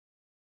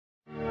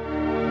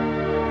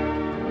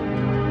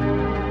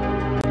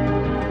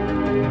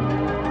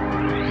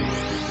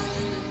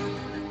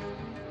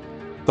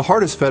The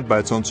heart is fed by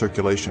its own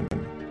circulation,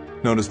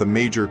 known as the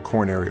major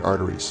coronary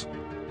arteries.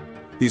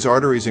 These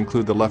arteries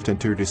include the left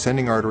anterior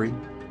descending artery,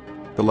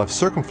 the left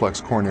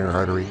circumflex coronary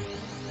artery,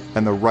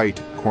 and the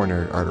right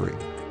coronary artery.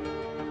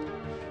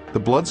 The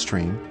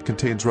bloodstream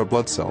contains red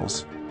blood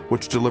cells,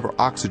 which deliver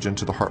oxygen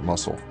to the heart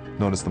muscle,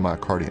 known as the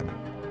myocardium.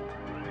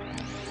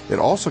 It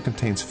also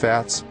contains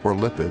fats or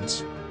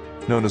lipids,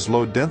 known as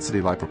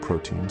low-density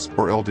lipoproteins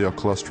or LDL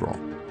cholesterol.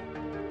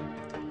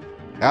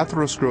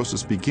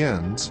 Atherosclerosis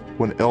begins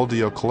when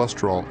LDL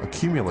cholesterol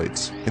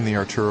accumulates in the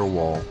arterial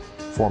wall,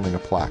 forming a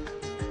plaque.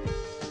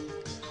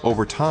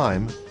 Over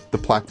time, the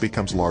plaque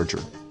becomes larger.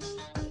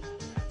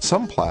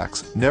 Some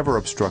plaques never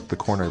obstruct the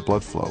coronary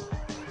blood flow.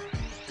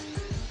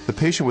 The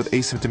patient with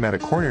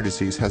asymptomatic coronary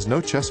disease has no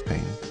chest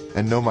pain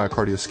and no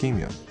myocardial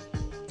ischemia.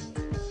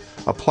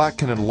 A plaque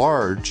can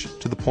enlarge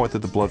to the point that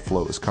the blood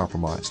flow is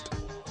compromised.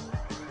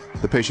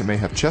 The patient may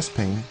have chest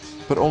pain,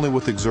 but only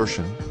with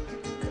exertion.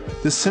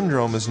 This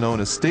syndrome is known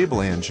as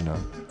stable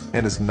angina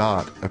and is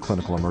not a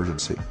clinical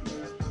emergency.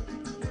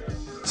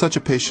 Such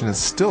a patient is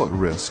still at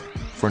risk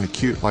for an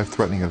acute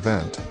life-threatening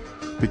event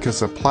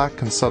because a plaque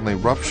can suddenly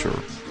rupture,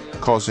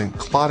 causing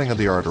clotting of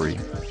the artery,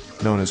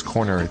 known as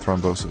coronary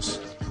thrombosis.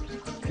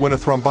 When a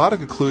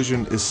thrombotic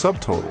occlusion is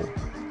subtotal,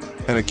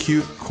 an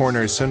acute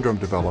coronary syndrome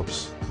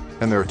develops,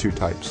 and there are two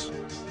types.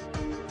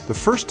 The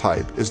first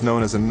type is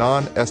known as a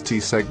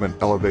non-ST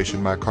segment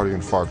elevation myocardial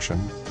infarction,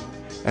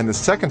 and the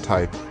second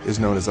type is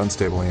known as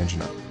unstable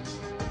angina.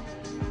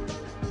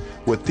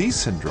 With these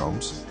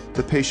syndromes,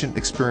 the patient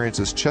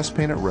experiences chest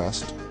pain at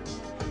rest,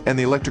 and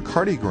the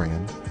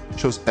electrocardiogram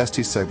shows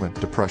ST segment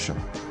depression.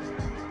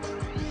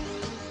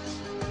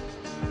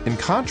 In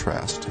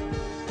contrast,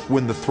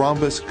 when the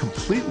thrombus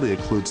completely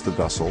occludes the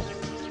vessel,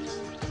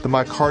 the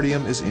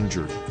myocardium is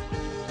injured,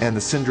 and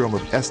the syndrome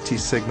of ST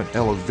segment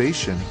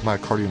elevation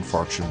myocardial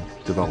infarction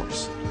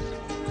develops.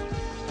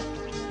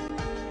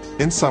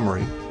 In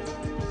summary,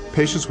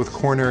 patients with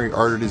coronary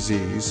artery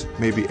disease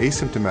may be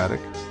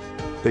asymptomatic,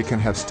 they can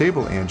have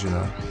stable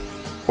angina,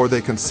 or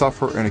they can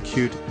suffer an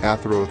acute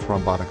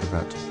atherothrombotic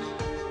event.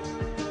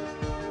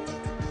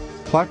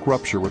 Plaque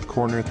rupture with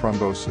coronary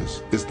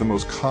thrombosis is the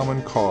most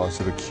common cause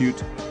of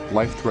acute,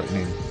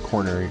 life-threatening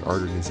coronary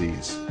artery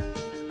disease.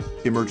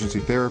 Emergency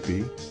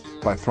therapy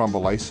by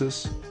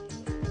thrombolysis,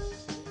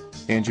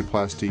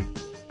 angioplasty,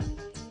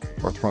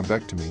 or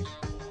thrombectomy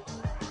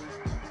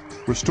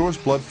restores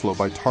blood flow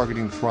by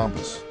targeting the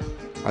thrombus,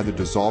 either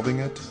dissolving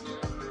it,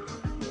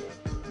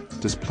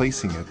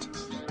 displacing it,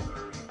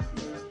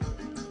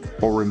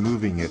 or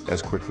removing it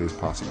as quickly as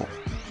possible.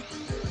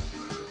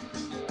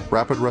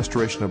 Rapid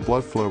restoration of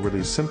blood flow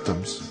relieves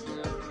symptoms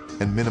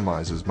and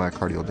minimizes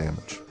myocardial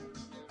damage.